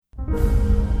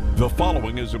The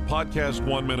following is a Podcast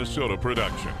One Minnesota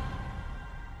production.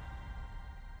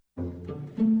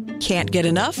 Can't get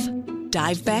enough?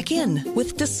 Dive back in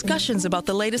with discussions about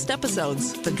the latest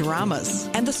episodes, the dramas,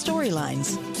 and the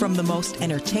storylines from the most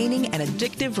entertaining and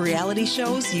addictive reality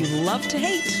shows you love to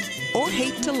hate or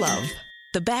hate to love.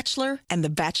 The Bachelor and The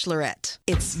Bachelorette.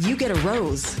 It's You Get a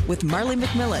Rose with Marley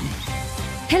McMillan.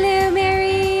 Hello,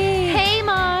 Mary. Hey,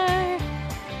 Mar.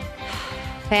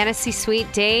 Fantasy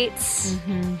Suite dates.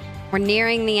 We're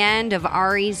nearing the end of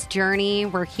Arie's journey.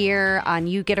 We're here on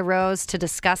You Get a Rose to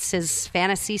discuss his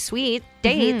fantasy suite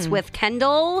dates with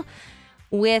Kendall,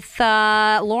 with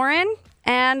Lauren,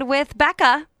 and with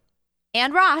Becca.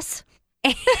 And Ross.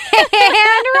 And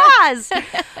Ross.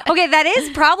 Okay, that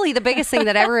is probably the biggest thing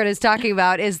that everyone is talking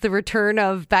about is the return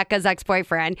of Becca's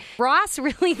ex-boyfriend. Ross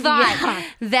really thought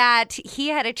that he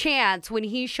had a chance when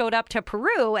he showed up to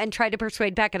Peru and tried to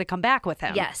persuade Becca to come back with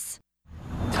him. Yes.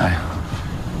 Hi.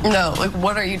 No, like,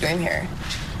 what are you doing here?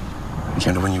 I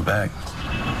came to win you back.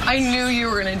 I knew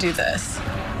you were gonna do this.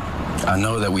 I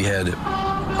know that we had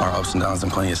our ups and downs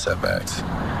and plenty of setbacks.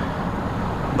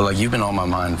 But, like, you've been on my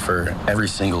mind for every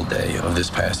single day of this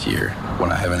past year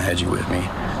when I haven't had you with me.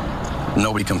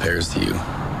 Nobody compares to you.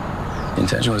 The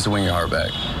intention was to win your heart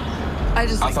back. I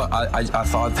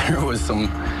thought there was some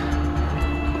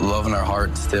love in our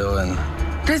heart still, and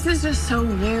this is just so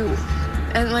you.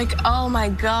 And, like, oh my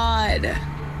God.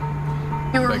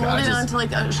 You were holding on to,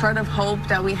 like, a shred of hope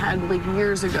that we had, like,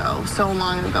 years ago, so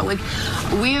long ago. Like,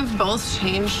 we have both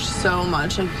changed so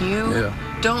much. Like, you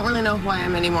don't really know who I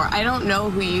am anymore. I don't know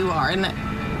who you are. And,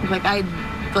 like, I,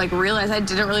 like, realized I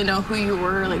didn't really know who you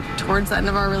were, like, towards the end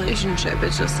of our relationship.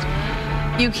 It's just,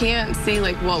 you can't see,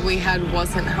 like, what we had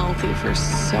wasn't healthy for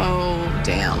so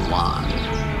damn long.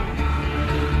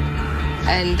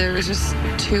 And there was just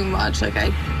too much. Like, I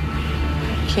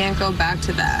can't go back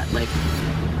to that. Like,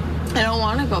 I don't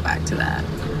want to go back to that.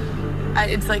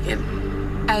 It's like it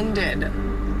ended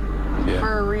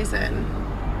for a reason.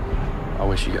 I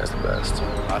wish you guys the best.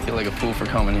 I feel like a fool for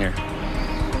coming here.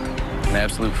 An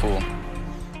absolute fool.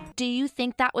 Do you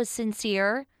think that was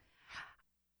sincere?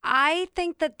 I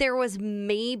think that there was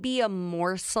maybe a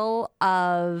morsel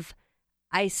of,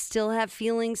 I still have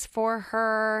feelings for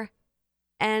her,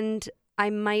 and I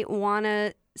might want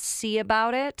to see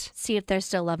about it. See if there's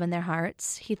still love in their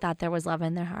hearts. He thought there was love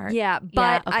in their heart. Yeah,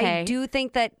 but okay. I do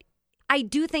think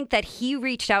that he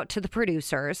reached out to the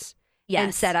producers Yes.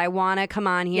 and said, I want to come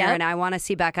on here and I want to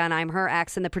see Becca and I'm her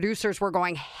ex. And the producers were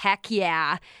going, heck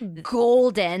yeah.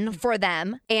 Golden for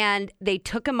them. And they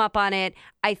took him up on it.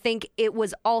 I think it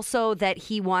was also that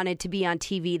he wanted to be on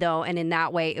TV, though. And in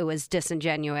that way, it was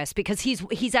disingenuous because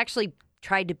he's actually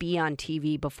tried to be on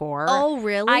TV before. Oh,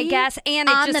 really? I guess. And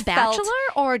it on just The Bachelor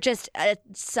or just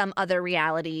some other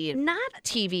reality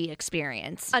TV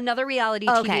experience? Another reality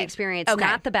TV experience,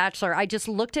 not The Bachelor. I just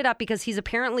looked it up because he's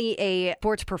apparently a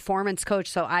sports performance coach.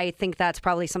 So I think that's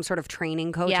probably some sort of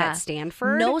training coach at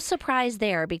Stanford. No surprise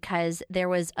there because there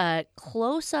was a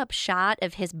close-up shot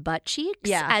of his butt cheeks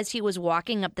as he was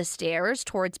walking up the stairs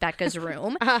towards Becca's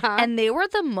room. And they were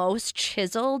the most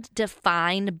chiseled,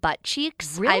 defined butt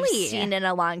cheeks I've seen in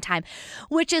a long time,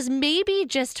 which is maybe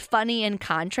just funny in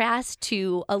contrast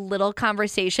to a little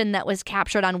conversation that was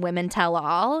captured on Women Tell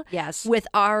All. Yes. With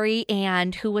Arie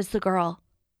and who was the girl?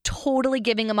 Totally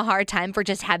giving him a hard time for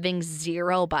just having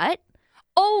zero butt.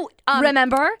 Oh,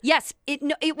 remember? Yes, it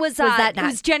was that it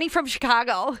was Jenny from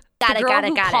Chicago. Got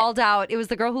it. Called out. It was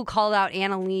the girl who called out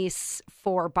Annalise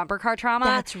for bumper car trauma.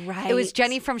 That's right. It was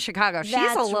Jenny from Chicago. She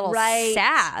has a little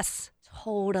sass.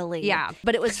 Totally. Yeah.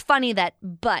 But it was funny that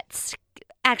butts.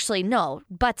 Actually, no,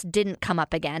 butts didn't come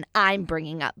up again. I'm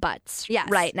bringing up butts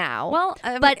right now. Well,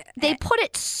 but they put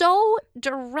it so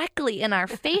directly in our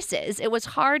faces, it was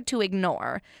hard to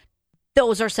ignore.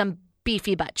 Those are some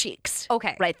beefy butt cheeks.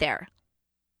 Okay. Right there.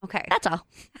 Okay. That's all.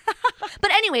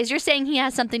 But anyways, you're saying he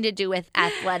has something to do with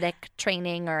athletic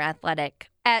training or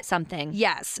athletic something.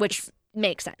 Yes. Which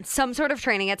makes sense. Some sort of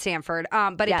training at Stanford.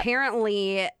 But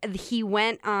apparently he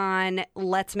went on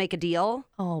Let's Make a Deal.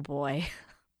 Oh, boy.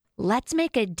 Let's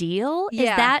Make a Deal?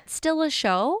 Yeah. Is that still a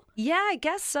show? Yeah, I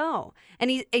guess so. And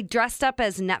he dressed up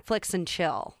as Netflix and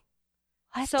chill.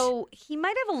 What? So he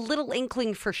might have a little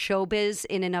inkling for showbiz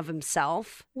in and of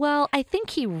himself. Well, I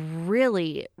think he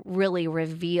really, really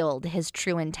revealed his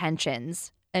true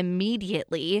intentions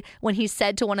immediately when he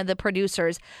said to one of the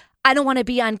producers, I don't want to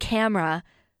be on camera,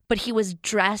 but he was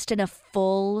dressed in a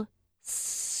full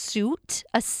suit,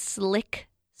 a slick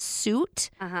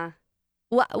suit. Uh-huh.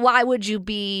 Why would you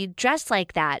be dressed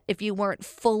like that if you weren't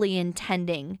fully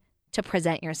intending to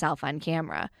present yourself on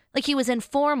camera? Like he was in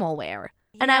formal wear.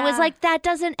 And I was like, that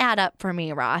doesn't add up for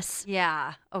me, Ross.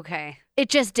 Yeah. Okay. It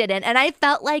just didn't. And I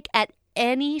felt like at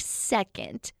any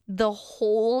second, the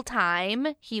whole time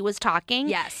he was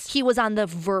talking, he was on the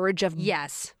verge of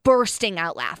bursting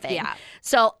out laughing. Yeah.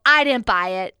 So I didn't buy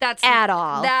it at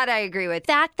all. That I agree with.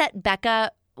 The fact that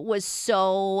Becca was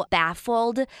so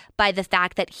baffled by the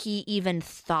fact that he even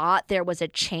thought there was a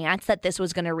chance that this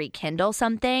was going to rekindle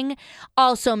something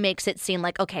also makes it seem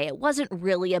like, okay, it wasn't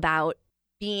really about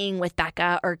being with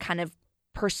Becca or kind of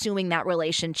pursuing that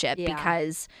relationship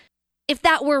because if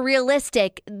that were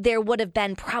realistic, there would have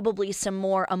been probably some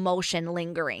more emotion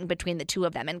lingering between the two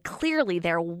of them. And clearly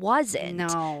there wasn't.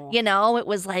 No. You know, it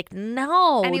was like,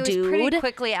 no, and he dude. was pretty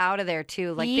quickly out of there,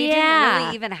 too. Like, they didn't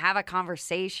really even have a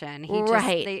conversation.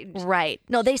 Right.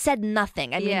 No, they said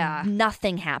nothing. I mean,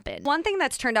 nothing happened. One thing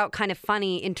that's turned out kind of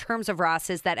funny in terms of Ross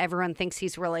is that everyone thinks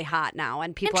he's really hot now.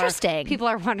 And people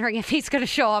are wondering if he's going to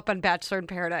show up on Bachelor in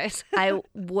Paradise. I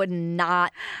would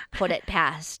not put it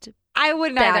past I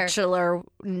wouldn't Bachelor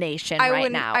Nation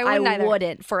now. I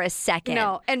wouldn't for a second.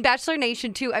 No, and Bachelor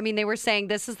Nation too. I mean, they were saying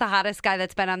this is the hottest guy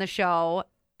that's been on the show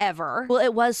ever. Well,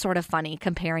 it was sort of funny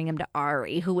comparing him to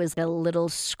Arie, who was a little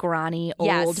scrawny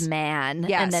old man.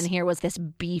 Yes. And then here was this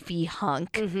beefy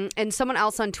hunk. Mm-hmm. And someone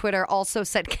else on Twitter also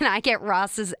said, can I get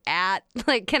Ross's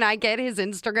can I get his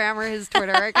Instagram or his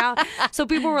Twitter account? So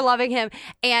people were loving him.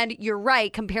 And you're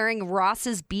right, comparing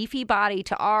Ross's beefy body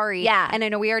to Arie. Yeah. And I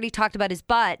know we already talked about his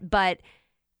butt, but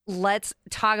let's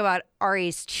talk about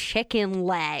Arie's chicken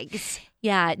legs.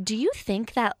 Yeah. Do you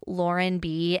think that Lauren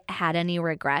B had any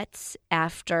regrets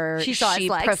after she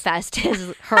professed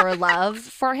her love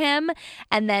for him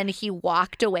and then he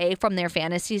walked away from their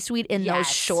fantasy suite in those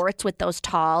shorts with those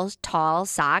tall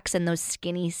socks and those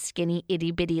skinny,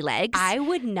 itty bitty legs? I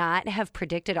would not have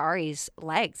predicted Arie's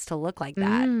legs to look like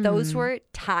that. Those were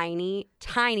tiny,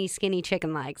 skinny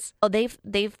chicken legs. Oh, they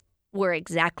were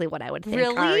exactly what I would think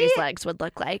Arie's legs would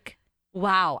look like.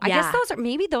 Wow. I guess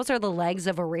those are the legs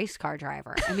of a race car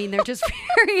driver. I mean, they're just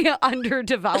very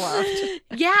underdeveloped.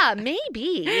 Yeah,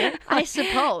 maybe. I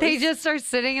suppose. They just are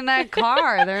sitting in that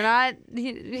car. They're not,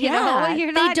 you know,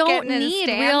 you're not they don't getting need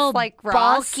in a real like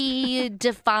Ross. bulky,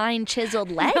 defined, chiseled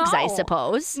legs, I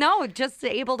suppose. No, just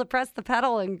able to press the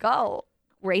pedal and go.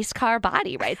 Race car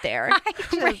body right there.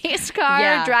 Race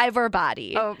car driver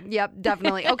body. Oh, yep,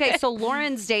 definitely. Okay, so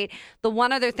Lauren's date, the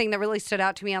one other thing that really stood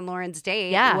out to me on Lauren's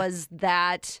date was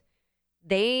that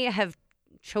they have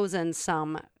chosen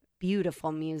some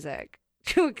beautiful music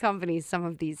to accompany some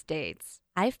of these dates.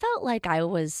 I felt like I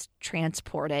was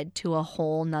transported to a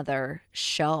whole nother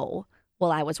show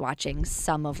while I was watching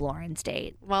some of Lauren's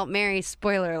date. Well, Mary,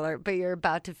 spoiler alert, but you're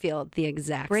about to feel the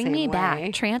exact same way. Bring me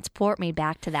back. Transport me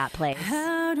back to that place.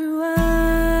 How do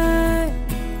I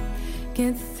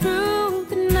get through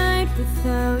the night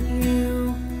without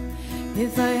you?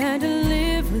 If I had to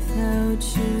live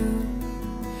without you,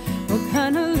 what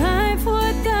kind of life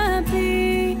would that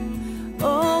be?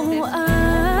 Oh,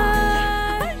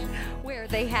 where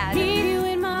they had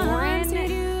Lauren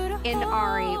and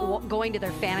Arie going to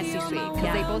their fantasy suite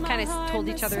because they both kind of told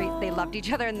each other they loved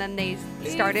each other, and then they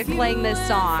started playing this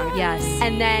song. Yes.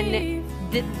 And then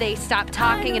they stopped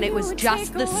talking, and it was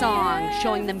just the song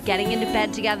showing them getting into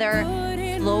bed together,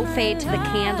 slow fade to the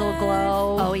candle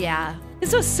glow. Oh, yeah.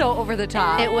 This was so over the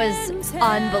top. It was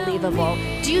unbelievable.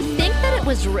 Do you think that it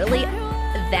was really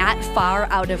that far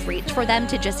out of reach for them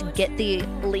to just get the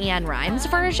LeAnn Rimes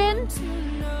version?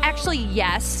 Actually,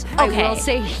 yes. Okay. I will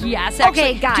say yes. Actually,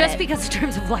 okay, got just it. because in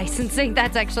terms of licensing,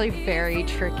 that's actually very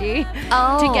tricky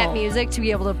to get music, to be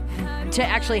able to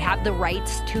actually have the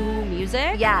rights to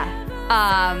music. Yeah.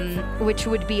 Which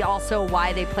would be also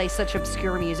why they play such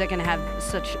obscure music and have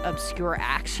such obscure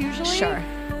acts usually. Sure.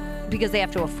 Because they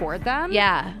have to afford them.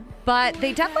 Yeah. But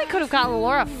they definitely could have gotten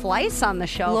Laura Fleiss on the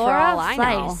show for all I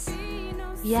know.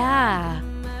 Yeah.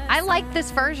 I like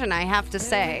this version, I have to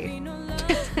say.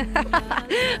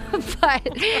 but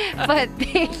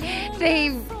they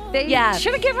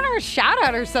should have given her a shout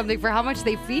out or something for how much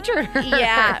they featured her.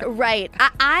 Yeah, right.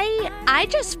 I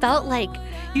just felt like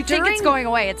you think it's going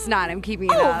away. It's not. I'm keeping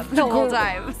it up the whole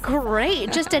time.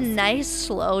 Great. Just a nice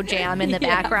slow jam in the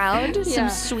background. Some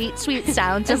sweet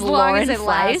sounds as of long Lauren as it Fleiss.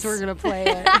 lasts, we're going to play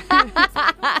it.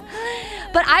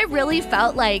 But I really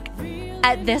felt like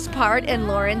At this part in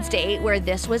Lauren's date where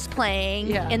this was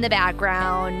playing in the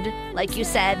background, like you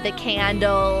said, the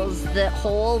candles, the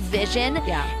whole vision,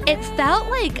 it felt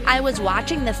like I was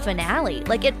watching the finale.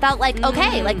 Like it felt like,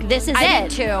 okay, like this is I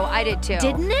did too.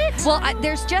 Didn't it? Well,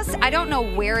 I don't know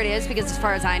where it is because as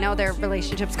far as I know, their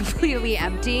relationship's completely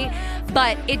empty.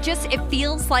 But it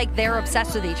feels like they're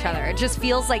obsessed with each other. It just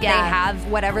feels like they have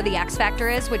whatever the X factor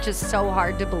is, which is so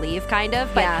hard to believe, kind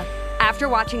of. But after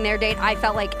watching their date, I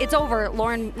felt like it's over.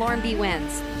 Lauren B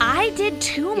wins. I did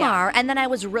too, Mar. And then I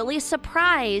was really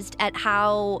surprised at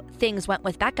how things went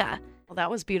with Becca. Well, that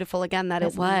was beautiful. Again, that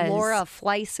is Laura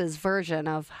Fleiss's version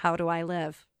of How Do I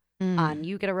Live on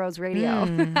You Get a Rose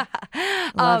Radio.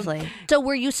 Lovely. So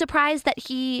were you surprised that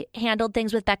he handled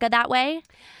things with Becca that way?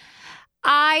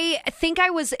 I think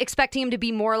I was expecting him to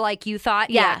be more like you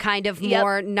thought. Yeah, kind of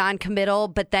more non-committal,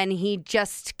 but then he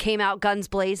just came out guns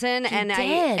blazing. And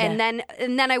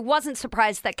then I wasn't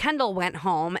surprised that Kendall went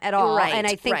home at all. Right, and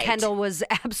I think Kendall was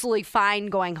absolutely fine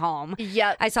going home.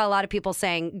 Yep. I saw a lot of people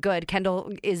saying, good,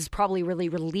 Kendall is probably really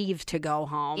relieved to go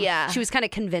home. Yeah. She was kind of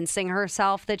convincing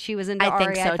herself that she was into Arie,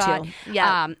 I think so too.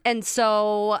 Yeah. And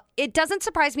so it doesn't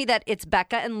surprise me that it's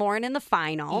Becca and Lauren in the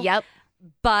final. Yep.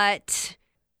 But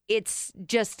it's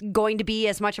just going to be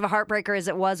as much of a heartbreaker as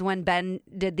it was when Ben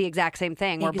did the exact same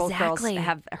thing, where both girls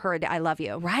have heard I love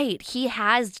you. Right. He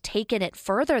has taken it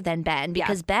further than Ben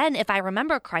because Ben, if I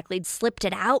remember correctly, slipped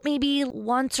it out maybe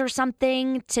once or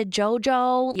something to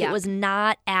JoJo. It was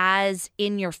not as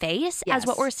in your face as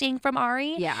what we're seeing from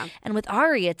Arie. Yeah. And with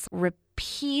Arie, it's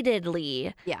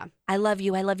repeatedly, I love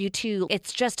you too.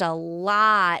 It's just a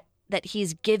lot that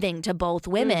he's giving to both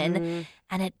women.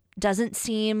 And it doesn't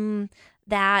seem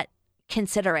that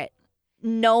considerate,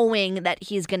 knowing that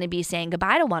he's going to be saying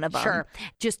goodbye to one of them. Sure.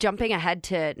 Just jumping ahead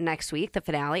to next week, the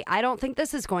finale, I don't think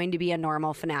this is going to be a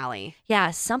normal finale.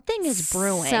 Yeah, something is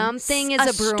brewing. Something is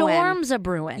a brewing. Storm's a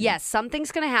brewing. Yes,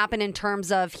 something's going to happen in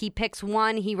terms of he picks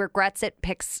one, he regrets it,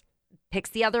 picks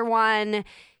the other one.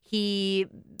 He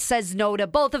says no to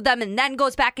both of them and then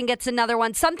goes back and gets another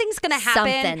one. Something's going to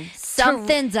happen.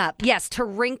 Something's up. Yes, to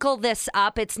wrinkle this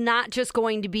up. It's not just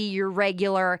going to be your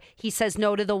regular, he says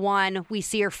no to the one, we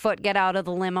see her foot get out of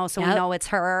the limo so we know it's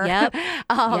her.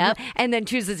 And then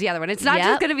chooses the other one. It's not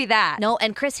just going to be that. No,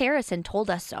 and Chris Harrison told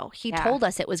us so. He told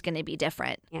us it was going to be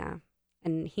different. Yeah,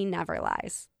 and he never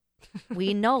lies.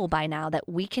 We know by now that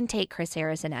we can take Chris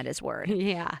Harrison at his word.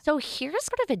 Yeah. So here's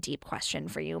sort of a deep question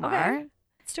for you, Mar. Okay.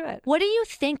 To it. What do you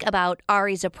think about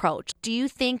Arie's approach? Do you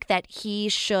think that he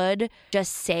should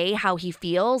just say how he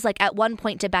feels? Like at one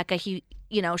point to Becca, he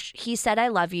said, I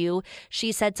love you.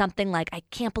 She said something like, I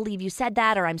can't believe you said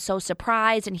that, or I'm so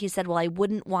surprised. And he said, well, I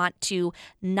wouldn't want to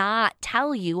not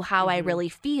tell you how I really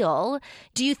feel.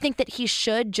 Do you think that he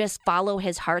should just follow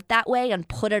his heart that way and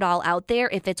put it all out there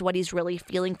if it's what he's really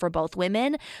feeling for both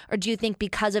women? Or do you think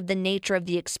because of the nature of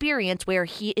the experience where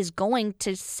he is going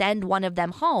to send one of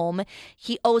them home,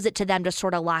 he owes it to them to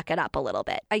sort of lock it up a little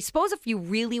bit? I suppose if you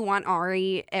really want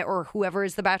Arie or whoever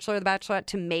is the Bachelor or the Bachelorette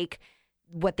to make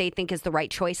what they think is the right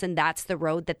choice and that's the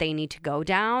road that they need to go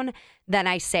down, then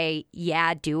I say,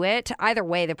 yeah, do it. Either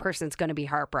way, the person's going to be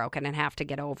heartbroken and have to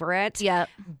get over it. Yeah.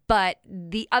 But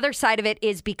the other side of it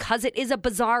is because it is a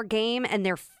bizarre game and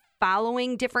they're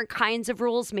following different kinds of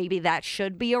rules, maybe that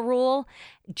should be a rule,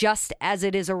 just as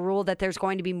it is a rule that there's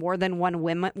going to be more than one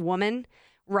woman.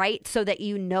 Right? So that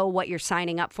you know what you're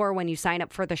signing up for when you sign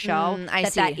up for the show.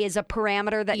 That is a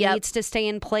parameter that needs to stay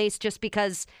in place just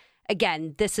because,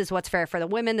 again, this is what's fair for the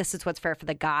women. This is what's fair for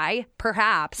the guy,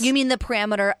 perhaps. You mean the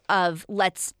parameter of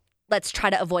let's try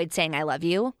to avoid saying I love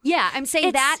you? Yeah, I'm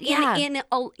saying that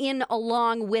in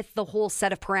along with the whole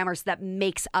set of parameters that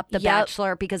makes up The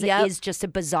Bachelor because it is just a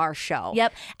bizarre show.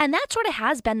 Yep. And that sort of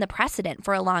has been the precedent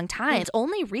for a long time. It's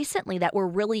only recently that we're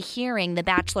really hearing the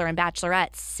Bachelor and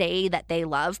Bachelorette say that they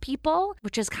love people,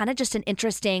 which is kind of just an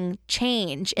interesting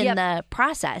change in the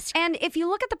process. And if you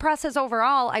look at the process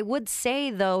overall, I would say,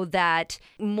 though, that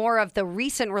more of the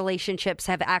recent relationships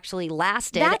have actually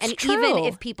lasted. That's true. Even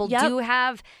if people do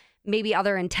have maybe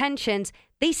other intentions,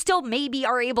 they still maybe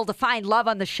are able to find love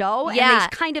on the show. And they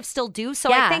kind of still do.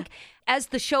 So I think as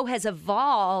the show has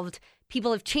evolved,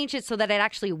 people have changed it so that it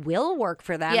actually will work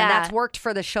for them. And that's worked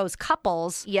for the show's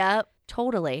couples. Yep,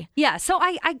 totally. Yeah. So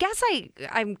I guess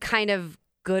I'm kind of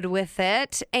good with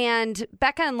it. And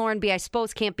Becca and Lauren B, I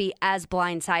suppose, can't be as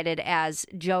blindsided as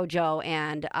JoJo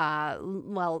and,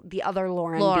 the other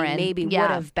Lauren B maybe would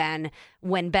have been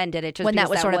when Ben did it. Just when that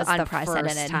was sort of the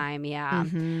unprecedented. first time, yeah.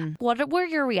 Mm-hmm. What were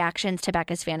your reactions to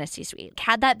Becca's fantasy suite?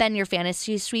 Had that been your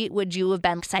fantasy suite, would you have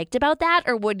been psyched about that?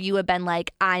 Or would you have been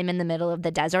like, I'm in the middle of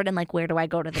the desert and like, where do I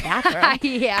go to the bathroom?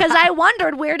 Yeah. Because I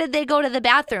wondered, where did they go to the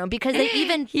bathroom? Because they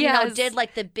even, did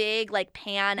like the big like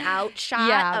pan out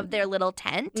shot of their little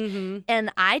tent. Mm-hmm.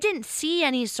 And I didn't see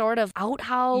any sort of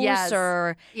outhouse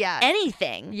or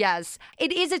anything. Yes.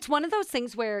 It is. It's one of those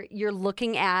things where you're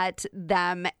looking at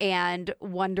them and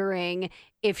wondering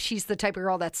if she's the type of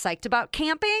girl that's psyched about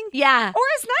camping. Yeah. Or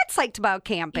is not psyched about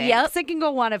camping. Yep. It can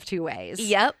go one of two ways.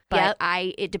 Yep. But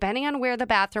depending on where the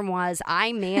bathroom was,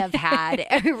 I may have had,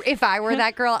 if I were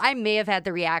that girl, I may have had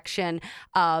the reaction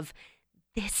of,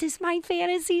 this is my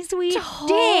fantasy suite. Totally.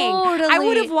 Dang. I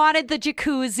would have wanted the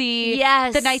jacuzzi.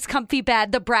 Yes. The nice comfy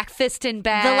bed, the breakfast in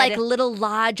bed. The like little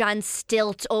lodge on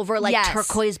stilts over like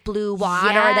turquoise blue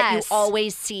water that you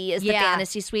always see is the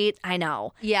fantasy suite. I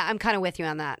know. Yeah, I'm kind of with you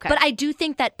on that. Okay. But I do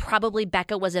think that probably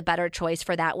Becca was a better choice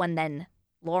for that one than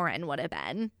Lauren would have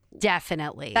been.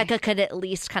 Definitely. Becca could at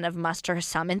least kind of muster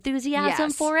some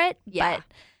enthusiasm for it. Yeah. But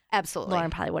absolutely. Lauren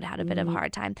probably would have had a bit of a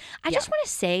hard time. I just want to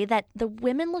say that the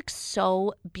women look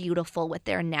so beautiful with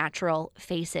their natural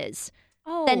faces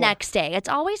the next day. It's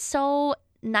always so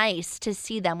nice to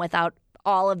see them without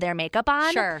all of their makeup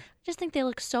on. Sure. I just think they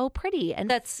look so pretty and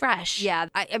fresh. Yeah.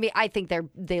 I mean, I think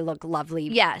they look lovely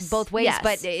both ways, Yes.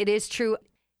 but it is true.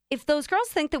 If those girls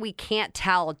think that we can't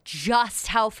tell just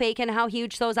how fake and how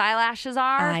huge those eyelashes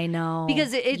are. I know.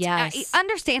 Because it's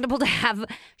understandable to have,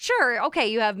 sure, okay,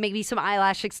 you have maybe some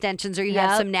eyelash extensions or you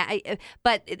have some,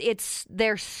 but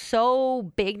they're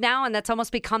so big now and that's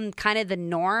almost become kind of the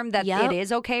norm that it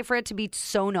is okay for it to be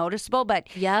so noticeable. But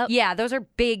yeah, those are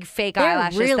big fake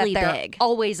eyelashes really that they're big.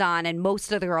 Always on and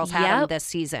most of the girls have them this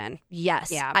season.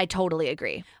 Yes, yeah. I totally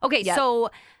agree. Okay, so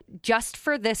just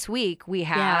for this week, we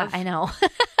have... Yeah, I know.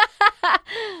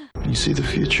 You see the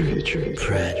future.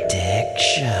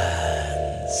 Predictions.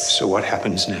 So what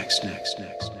happens next?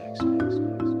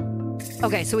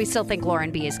 Okay, so we still think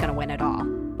Lauren B is going to win it all.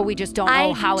 But we just don't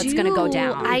know how it's going to go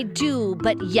down. I do,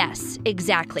 but yes,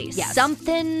 exactly. Yes.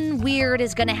 Something weird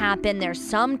is going to happen. There's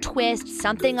some twist,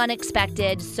 something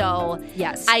unexpected. So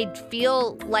yes, I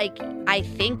feel like I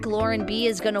think Lauren B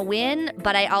is going to win,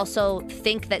 but I also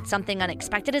think that something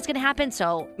unexpected is going to happen.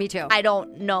 So me too. I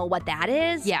don't know what that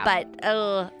is. Yeah, but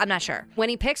I'm not sure. When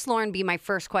he picks Lauren B, my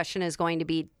first question is going to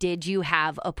be, did you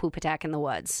have a poop attack in the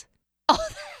woods? Oh,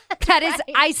 that is,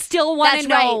 I still want to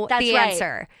know the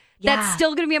answer. Yeah. That's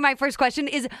still going to be my first question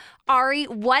is, Arie,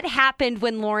 what happened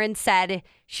when Lauren said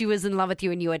she was in love with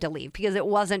you and you had to leave? Because it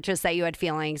wasn't just that you had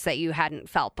feelings that you hadn't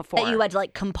felt before. That you had to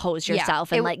like compose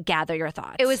yourself and like gather your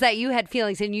thoughts. It was that you had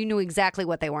feelings and you knew exactly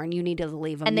what they were and you needed to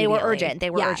leave and they were urgent.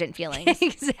 They were urgent feelings.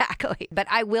 Exactly. But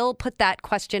I will put that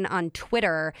question on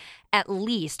Twitter at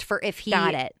least for if he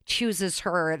chooses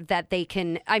her, that they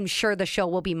can, I'm sure the show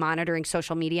will be monitoring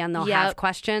social media and they'll have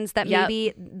questions that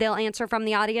maybe they'll answer from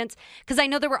the audience. Because I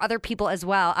know there were other people as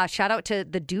well. Shout out to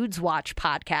the Dudes Watch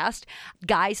podcast,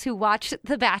 guys who watch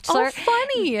The Bachelor. Oh,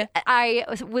 funny. I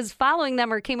was following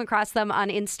them or came across them on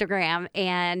Instagram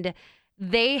and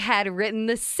they had written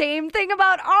the same thing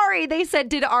about Arie. They said,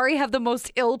 did Arie have the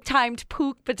most ill-timed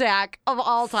poop attack of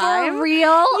all time? For real?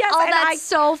 Yes. Oh, that's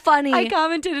so funny. I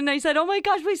commented and I said, oh my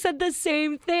gosh, we said the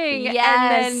same thing.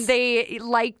 Yes. And then they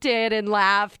liked it and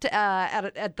laughed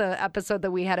at the episode that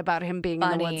we had about him being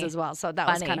in the woods as well. So that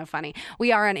was kind of funny.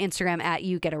 We are on Instagram at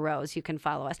You Get a Rose. You can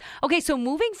follow us. Okay, so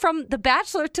moving from The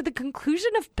Bachelor to the conclusion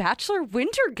of Bachelor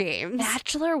Winter Games.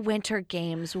 Bachelor Winter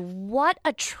Games. What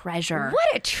a treasure.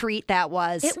 What a treat that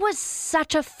was. It was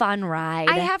such a fun ride.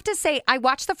 I have to say, I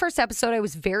watched the first episode. I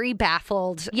was very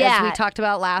baffled, as we talked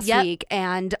about last week,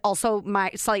 and also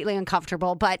slightly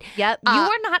uncomfortable. But you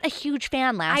were not a huge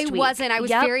fan last week. I wasn't. I was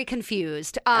very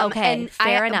confused. Okay,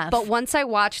 fair enough. But once I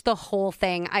watched the whole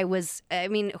thing,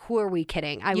 who are we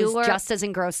kidding? I was just as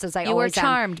engrossed as I always am. You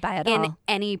were charmed by it all. In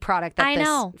any product that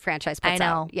this franchise puts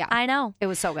out. Yeah, I know. It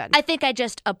was so good. I think I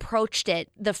just approached it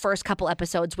the first couple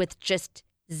episodes with just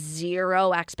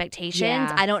zero expectations.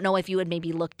 Yeah. I don't know if you had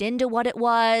maybe looked into what it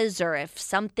was or if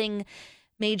something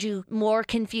made you more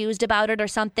confused about it or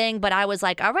something, but I was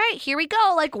like, all right, here we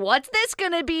go. Like, what's this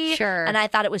going to be? Sure. And I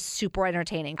thought it was super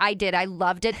entertaining. I did. I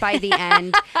loved it by the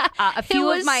end. It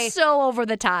was so over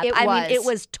the top. It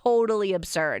was totally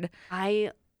absurd.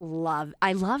 I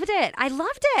I loved it.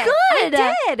 Good.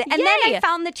 I did. And Yay. then I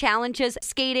found the challenges,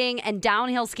 skating and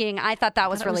downhill skiing. I thought that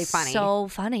was really funny. So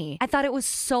funny. I thought it was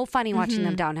so funny watching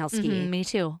them downhill ski. Me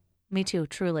too,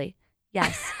 truly.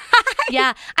 Yes.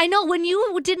 Yeah, I know. When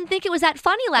you didn't think it was that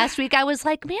funny last week, I was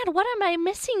like, man, what am I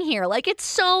missing here? Like, it's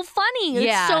so funny.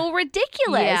 It's so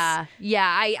ridiculous.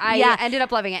 I ended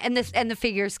up loving it. And the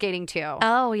figure skating too.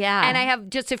 Oh, yeah. And I have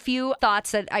just a few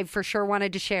thoughts that I for sure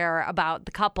wanted to share about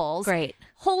the couples. Great.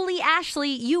 Holy Ashley,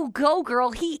 you go,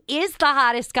 girl. He is the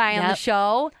hottest guy on the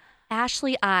show.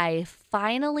 Ashley I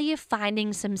finally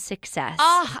finding some success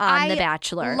on The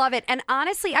Bachelor. Love it. And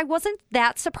honestly, I wasn't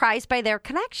that surprised by their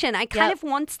connection. I kind of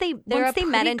once they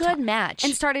met and good match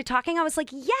and started talking, I was like,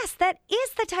 yes, that is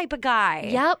the type of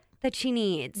guy. That she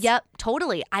needs. Yep,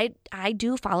 totally. I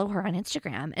do follow her on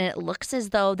Instagram, and it looks as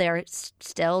though they're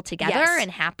still together and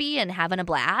happy and having a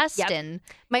blast. Yep. And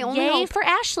my only yay hope for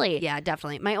Ashley. Yeah,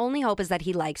 definitely. My only hope is that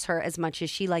he likes her as much as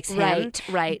she likes him.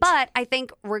 Right. But I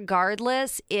think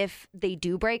regardless if they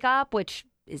do break up, which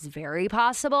is very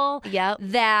possible,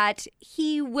 that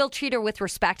he will treat her with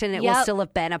respect, and it will still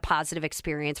have been a positive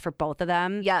experience for both of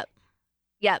them. Yep.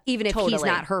 Even if he's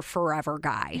not her forever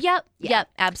guy. Yep.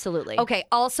 Absolutely. Okay.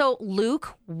 Also,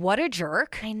 Luke, what a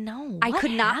jerk. I know. I could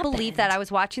not happened? believe that. I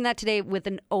was watching that today with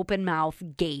an open mouth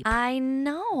gape. I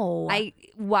know.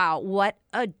 Wow, what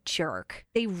a jerk.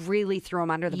 They really threw him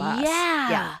under the bus.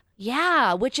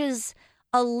 Yeah. Which is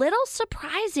a little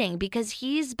surprising because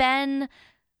he's been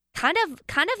kind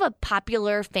of a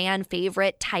popular fan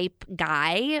favorite type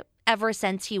guy ever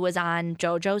since he was on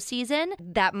JoJo's season.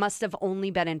 That must have only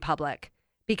been in public.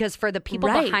 Because for the people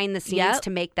behind the scenes to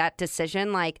make that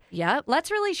decision,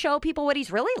 let's really show people what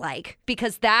he's really like.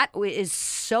 Because that is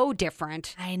so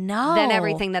different than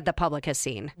everything that the public has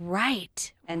seen.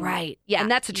 Right. Yeah. And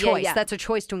that's a choice. Yeah. That's a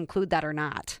choice to include that or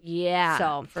not. Yeah.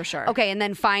 So, for sure. Okay. And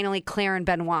then finally, Clare and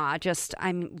Benoit.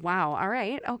 Wow. All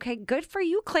right. Okay. Good for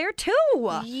you, Clare, too.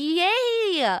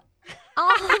 Yay.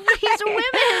 All of these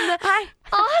women.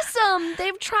 Awesome.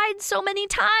 They've tried so many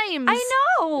times. I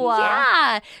know.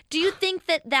 Yeah. Do you think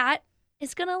that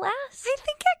is going to last? I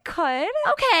think it could.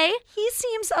 Okay. He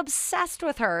seems obsessed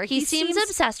with her. He seems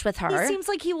obsessed with her. He seems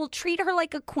like he will treat her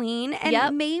like a queen.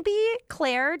 And maybe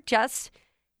Clare just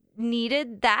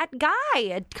needed that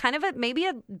guy. Maybe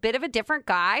a bit of a different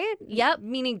guy. Yep.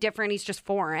 Meaning different. He's just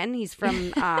foreign. He's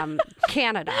from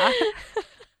Canada.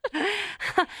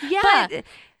 Yeah. But,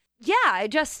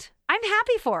 I'm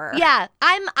happy for her. Yeah,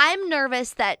 I'm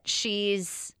nervous that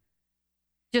she's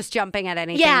just jumping at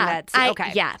anything that's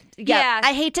okay. Yeah.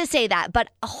 I hate to say that, but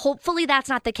hopefully that's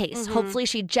not the case. Mm-hmm. Hopefully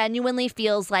she genuinely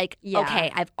feels like,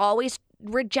 okay, I've always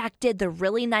rejected the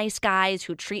really nice guys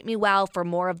who treat me well for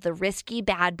more of the risky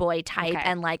bad boy type,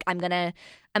 and I'm gonna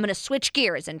switch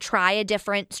gears and try a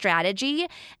different strategy,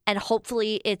 and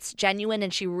hopefully it's genuine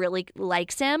and she really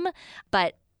likes him,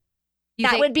 but.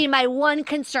 That would be my one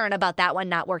concern about that one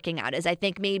not working out, is I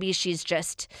think maybe she's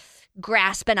just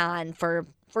grasping on for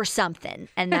something,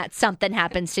 and that something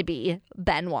happens to be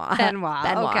Benoit.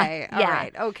 Okay. All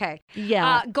right. Okay.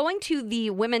 Yeah. Going to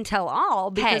the Women Tell All,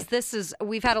 because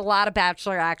we've had a lot of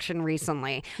Bachelor action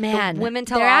recently. Man, the Women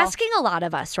Tell they're All, asking a lot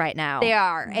of us right now. They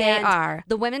are. They are.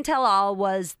 The Women Tell All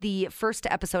was the first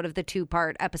episode of the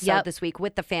 2-part episode this week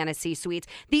with the fantasy suites.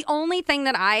 The only thing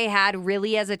that I had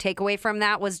really as a takeaway from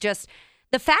that was just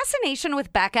the fascination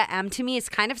with Becca M to me is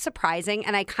kind of surprising,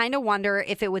 and I kind of wonder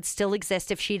if it would still exist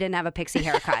if she didn't have a pixie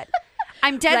haircut.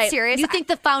 I'm dead serious. You think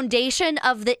the foundation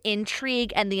of the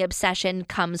intrigue and the obsession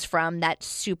comes from that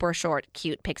super short,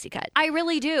 cute pixie cut? I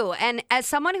really do. And as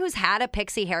someone who's had a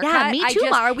pixie haircut, yeah, me too,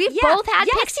 Mara. We've both had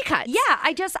pixie cuts.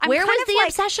 Yeah, Where was the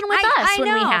obsession with us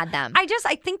when we had them? I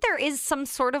think there is some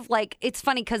sort of it's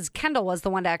funny because Kendall was the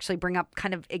one to actually bring up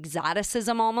kind of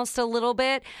exoticism almost a little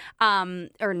bit,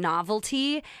 or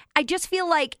novelty. I just feel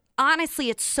like,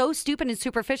 honestly, it's so stupid and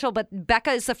superficial, but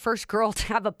Becca is the first girl to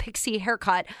have a pixie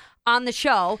haircut on the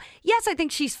show. Yes, I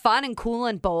think she's fun and cool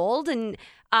and bold, and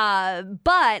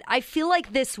but I feel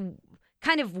like this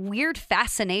kind of weird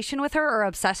fascination with her or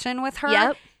obsession with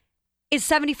her is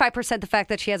 75% the fact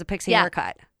that she has a pixie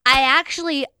haircut.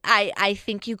 I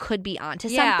think you could be onto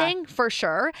something for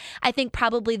sure. I think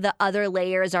probably the other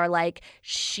layers are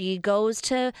she goes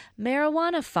to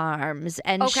marijuana farms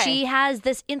and she has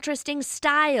this interesting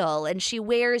style and she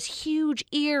wears huge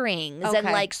earrings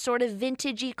and sort of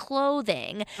vintagey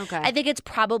clothing. I think it's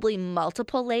probably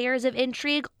multiple layers of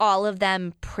intrigue, all of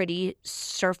them pretty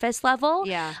surface level.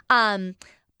 Yeah.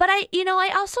 But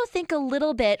I also think a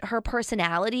little bit her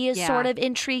personality is sort of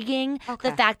intriguing.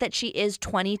 The fact that she is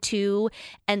 22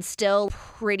 and still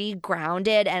pretty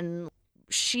grounded and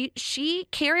she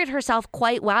carried herself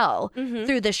quite well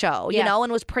through the show, you know,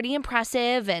 and was pretty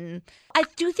impressive. And I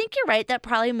do think you're right that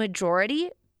probably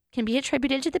majority can be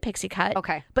attributed to the pixie cut.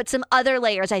 Okay. But some other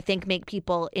layers, I think, make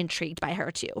people intrigued by her,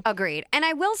 too. Agreed. And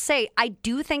I will say, I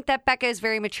do think that Becca is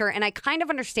very mature, and I kind of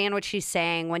understand what she's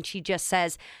saying when she just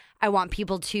says, I want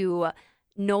people to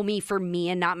know me for me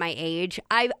and not my age.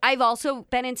 I've also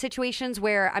been in situations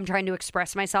where I'm trying to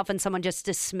express myself and someone just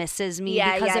dismisses me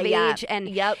because of age. And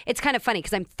it's kind of funny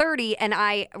because I'm 30 and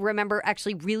I remember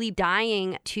actually really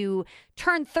dying to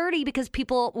turn 30 because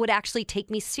people would actually take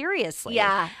me seriously.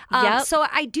 So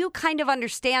I do kind of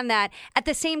understand that. At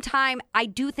the same time, I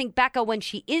do think Becca, when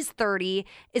she is 30,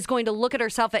 is going to look at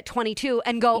herself at 22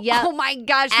 and go, oh my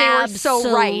gosh, they were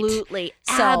so right.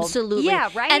 Absolutely. Yeah,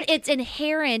 right? And it's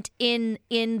inherent in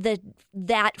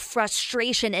that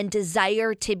frustration and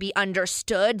desire to be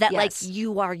understood that like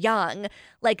you are young.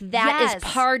 Like that is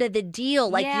part of the deal.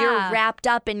 Like you're wrapped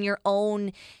up in your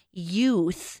own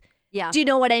youth. Yeah. Do you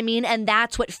know what I mean? And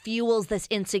that's what fuels this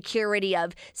insecurity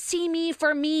of see me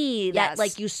for me that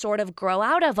like you sort of grow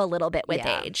out of a little bit with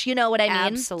age. You know what I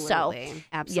mean? Absolutely.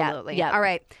 Absolutely. Yeah. All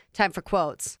right. Time for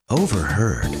quotes.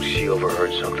 Overheard. She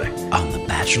overheard something. On The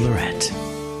Bachelorette.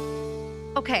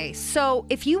 Okay, so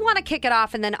if you want to kick it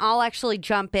off, and then I'll actually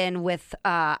jump in with,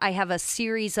 I have a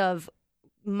series of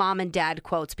mom and dad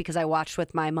quotes because I watched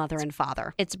with my mother and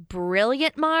father. It's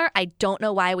brilliant, Mar. I don't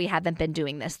know why we haven't been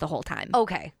doing this the whole time.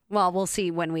 Okay, well, we'll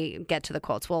see when we get to the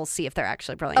quotes. We'll see if they're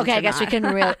actually brilliant. Okay, I guess not.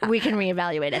 we can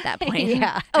reevaluate at that point.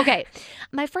 Yeah. Okay,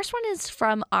 my first one is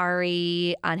from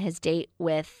Arie on his date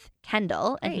with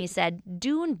Kendall, and he said,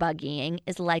 "Dune buggying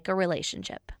is like a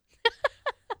relationship."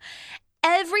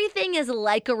 Everything is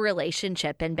like a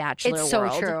relationship in Bachelor It's so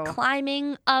World. true.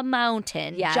 Climbing a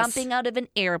mountain, Yes. jumping out of an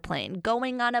airplane,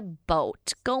 going on a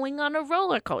boat, going on a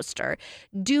roller coaster,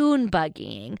 dune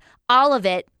buggying, all of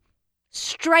it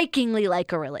strikingly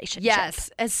like a relationship.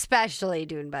 Yes, especially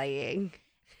dune buggying.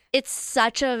 It's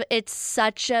such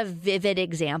a vivid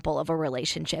example of a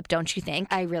relationship, don't you think?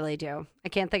 I really do. I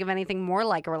can't think of anything more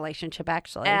like a relationship,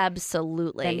 actually.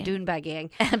 Absolutely. Than dune buggying.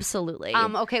 Absolutely.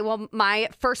 Okay, well, my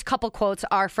first couple quotes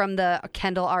are from the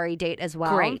Kendall Arie date as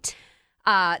well. Great.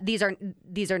 These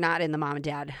are not in the mom and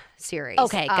dad series.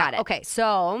 Okay, got it. Okay,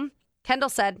 so Kendall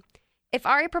said, if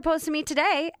Arie proposed to me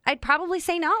today, I'd probably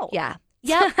say no. Yeah.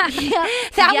 Yep.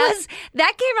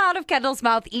 That came out of Kendall's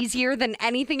mouth easier than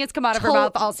anything has come out of her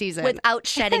mouth all season. Without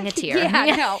shedding a tear.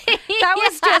 No. That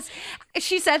was just,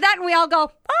 she said that and we all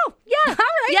go, oh, yeah, all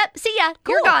right. Yep, see ya.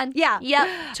 Cool. You're gone. Yeah.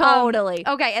 Yep, totally.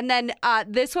 Okay, and then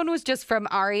this one was just from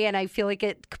Arie, and I feel like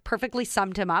it perfectly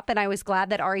summed him up, and I was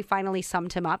glad that Arie finally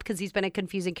summed him up because he's been a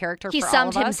confusing character for all of us. He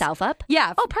summed himself up?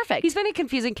 Yeah. Oh, perfect. He's been a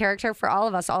confusing character for all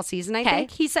of us all season, I think.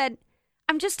 He said,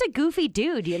 I'm just a goofy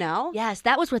dude, you know? Yes,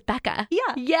 that was with Becca. Yeah.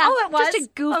 Yeah. Oh, it was? Just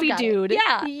a goofy dude.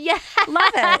 Yeah. Yes.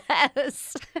 Love it.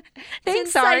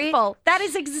 Thanks, Arie. insightful. That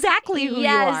is exactly who you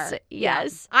are.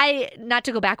 Yes. Not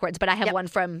to go backwards, but I have one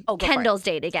from Kendall's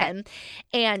date again.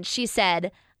 And she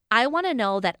said, I want to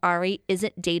know that Arie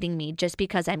isn't dating me just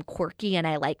because I'm quirky and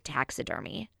I like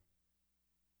taxidermy.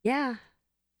 Yeah.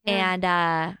 And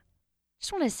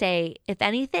just want to say, if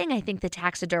anything, I think the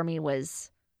taxidermy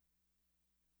was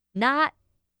not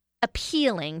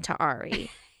appealing to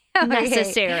Arie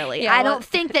necessarily. Yeah, I don't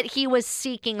think that he was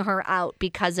seeking her out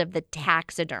because of the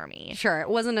taxidermy. Sure, it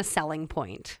wasn't a selling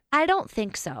point. I don't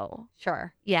think so.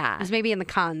 Sure. Yeah. It was maybe in the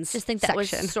cons Just think that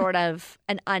section. was sort of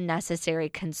an unnecessary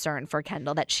concern for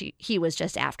Kendall that he was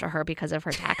just after her because of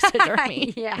her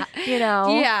taxidermy. Yeah. You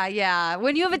know? Yeah.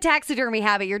 When you have a taxidermy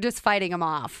habit, you're just fighting them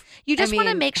off. You just want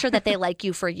to make sure that they like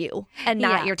you for you and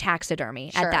not your taxidermy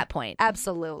Sure. at that point.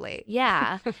 Absolutely.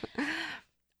 Yeah.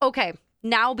 Okay.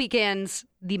 Now begins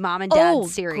the mom and dad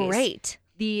series. Great.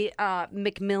 The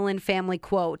Macmillan family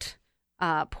quote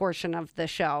portion of the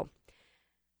show.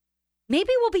 Maybe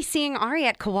we'll be seeing Arie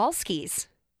at Kowalski's.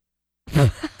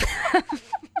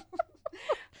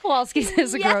 Kowalski's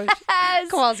is a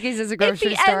Kowalski's is a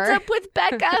grocery store. If he ends up with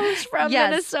Becca, who's from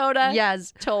Minnesota.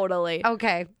 Yes. Totally.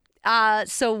 Okay.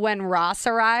 So when Ross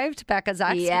arrived, Becca's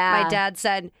ex, my dad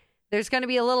said, there's going to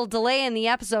be a little delay in the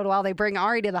episode while they bring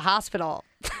Arie to the hospital.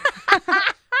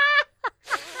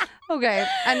 Okay.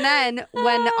 And then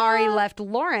when Arie left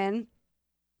Lauren,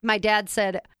 my dad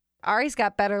said, Arie's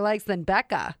got better legs than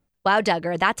Becca. Wow,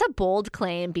 Duggar, that's a bold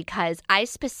claim because I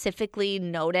specifically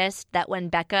noticed that when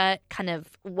Becca kind of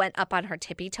went up on her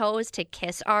tippy toes to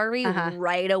kiss Arie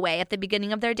right away at the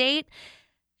beginning of their date,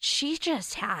 she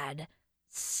just had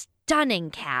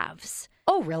stunning calves.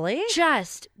 Oh, really?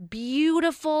 Just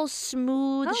beautiful,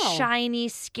 smooth, shiny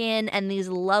skin and these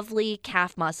lovely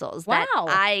calf muscles that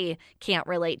I can't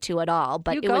relate to at all,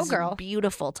 but it was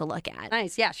beautiful to look at.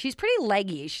 Nice. Yeah, she's pretty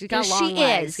leggy. She's got long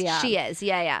legs. She is.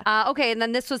 Yeah. Okay, and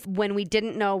then this was when we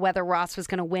didn't know whether Ross was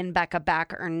going to win Becca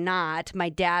back or not. My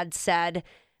dad said,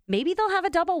 maybe they'll have a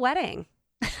double wedding.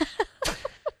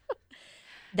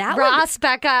 Ross,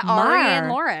 Becca, Arie, and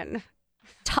Lauren.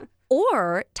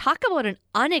 Or talk about an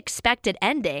unexpected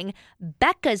ending.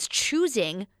 Becca's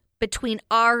choosing between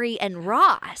Arie and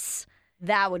Ross.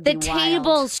 That would be wild. The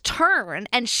tables turn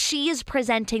and she is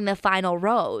presenting the final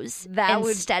rose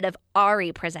instead of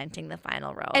Arie presenting the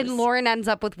final rose. And Lauren ends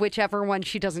up with whichever one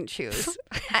she doesn't choose.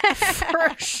 For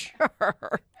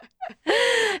sure.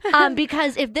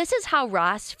 Because if this is how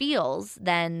Ross feels,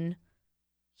 then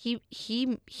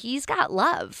he's got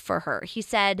love for her. He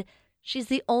said, she's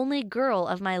the only girl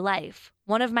of my life,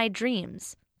 one of my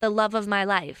dreams, the love of my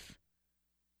life.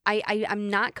 I'm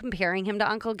not comparing him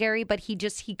to Uncle Gary, but he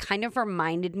kind of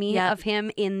reminded me of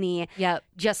him in the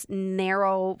just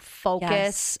narrow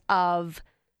focus of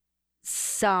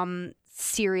some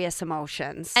serious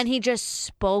emotions. And he just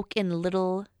spoke in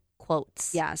little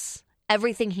quotes. Yes.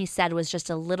 Everything he said was just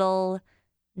a little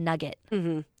nugget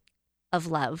of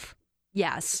love.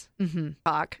 Yes.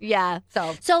 Talk. Yeah.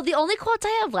 So the only quotes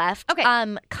I have left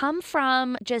come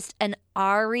from just an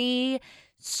Arie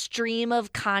stream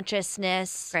of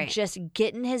consciousness, just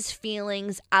getting his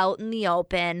feelings out in the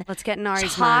open. Let's get in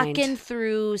Arie's mind. Talking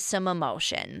through some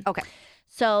emotion. Okay.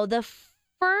 So the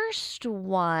first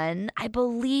one, I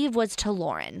believe, was to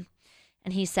Lauren.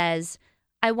 And he says,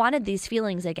 I wanted these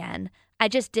feelings again. I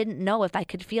just didn't know if I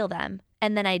could feel them.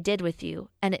 And then I did with you,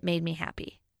 and it made me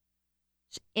happy.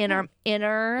 Inner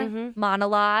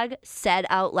monologue said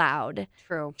out loud.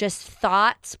 True. Just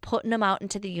thoughts, putting them out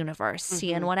into the universe,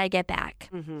 seeing what I get back.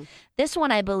 This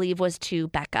one, I believe, was to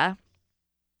Becca.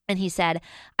 And he said,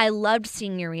 I loved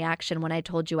seeing your reaction when I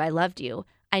told you I loved you.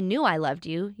 I knew I loved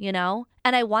you,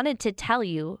 and I wanted to tell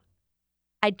you.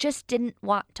 I just didn't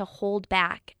want to hold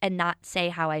back and not say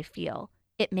how I feel.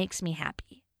 It makes me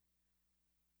happy.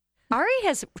 Arie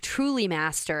has truly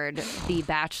mastered the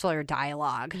Bachelor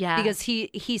dialogue. Yeah. Because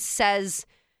he says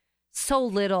so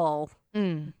little,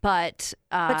 but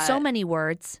so many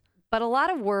words. But a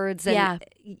lot of words. And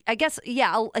I guess,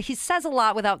 he says a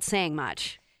lot without saying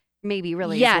much. Maybe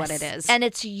really is what it is. And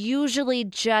it's usually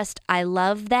just, I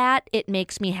love that. It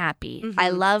makes me happy. I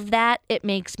love that. It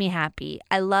makes me happy.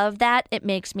 I love that. It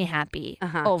makes me happy.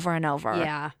 Over and over.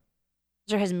 Yeah.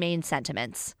 Those are his main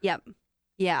sentiments. Yep.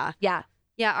 Yeah. Yeah.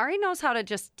 Yeah, Arie knows how to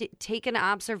just take an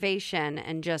observation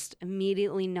and just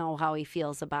immediately know how he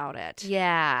feels about it.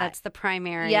 Yeah. That's the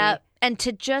primary. Yeah. And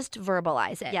to just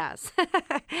verbalize it. Yes.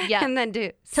 Yeah. And then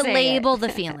to label the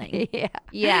feeling.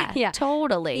 Yeah.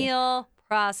 Totally. Feel,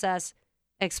 process,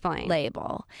 explain.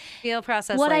 Label. Feel,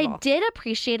 process, what label. I did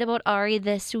appreciate about Arie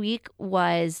this week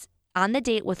was on the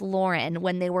date with Lauren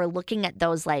when they were looking at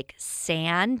those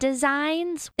sand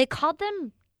designs. They called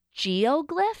them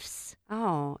geoglyphs.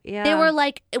 Oh, yeah. They were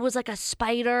it was like a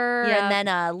spider and then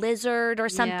a lizard or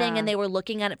something, and they were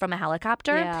looking at it from a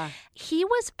helicopter. Yeah. He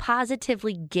was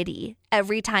positively giddy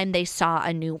every time they saw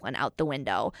a new one out the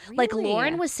window. Really?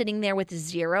 Lauren was sitting there with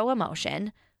zero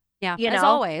emotion. Yeah, as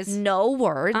always. No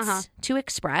words to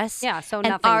express. Yeah, so and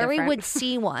nothing Arie different. would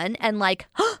see one and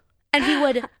and he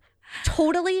would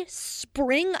totally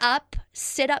spring up,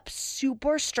 sit up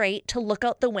super straight to look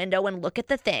out the window and look at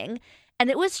the thing. And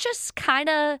it was just kind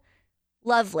of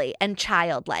lovely and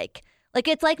childlike.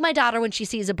 It's like my daughter when she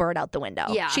sees a bird out the window.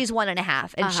 Yeah. She's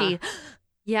 1.5 and she,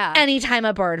 yeah. anytime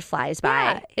a bird flies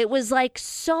by, it was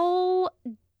so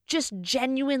just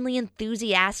genuinely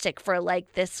enthusiastic for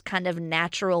this kind of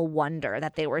natural wonder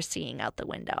that they were seeing out the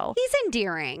window. He's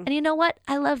endearing. And you know what?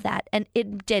 I love that. And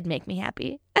it did make me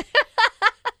happy.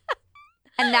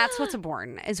 And that's what's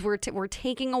important is we're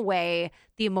taking away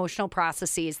the emotional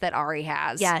processes that Arie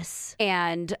has. Yes.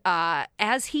 And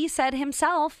as he said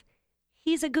himself,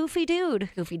 he's a goofy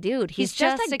dude. He's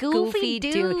just a goofy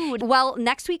dude. Well,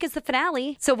 next week is the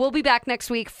finale. So we'll be back next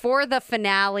week for the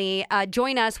finale.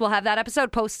 Join us. We'll have that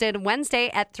episode posted Wednesday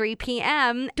at 3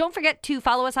 p.m. Don't forget to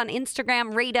follow us on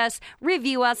Instagram, rate us,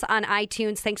 review us on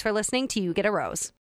iTunes. Thanks for listening to You Get a Rose.